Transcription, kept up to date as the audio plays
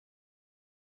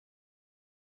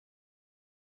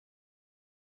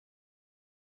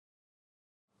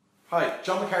Hi,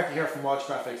 John McCarthy here from Walsh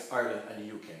Graphics, Ireland and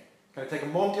the UK. Can I take a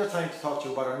moment of your time to talk to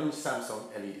you about our new Samsung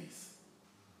LEDs?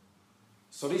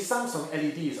 So these Samsung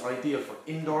LEDs are ideal for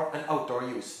indoor and outdoor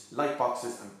use, light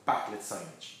boxes and backlit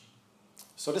signage.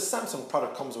 So this Samsung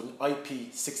product comes with an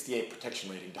IP68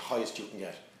 protection rating, the highest you can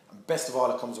get. And best of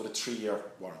all, it comes with a 3-year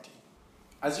warranty.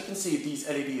 As you can see, these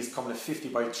LEDs come in a 50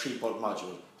 by 3 volt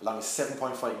module along a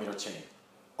 7.5 meter chain.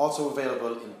 Also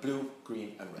available in blue,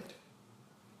 green and red.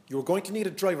 You're going to need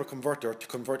a driver converter to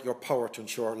convert your power to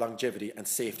ensure longevity and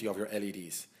safety of your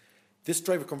LEDs. This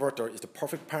driver converter is the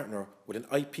perfect partner with an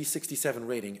IP67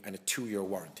 rating and a 2-year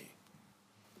warranty.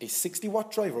 A 60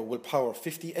 watt driver will power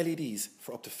 50 LEDs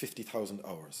for up to 50,000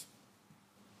 hours.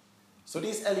 So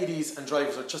these LEDs and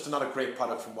drivers are just another great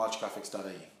product from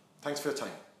WalshGraphics.ie. Thanks for your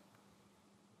time.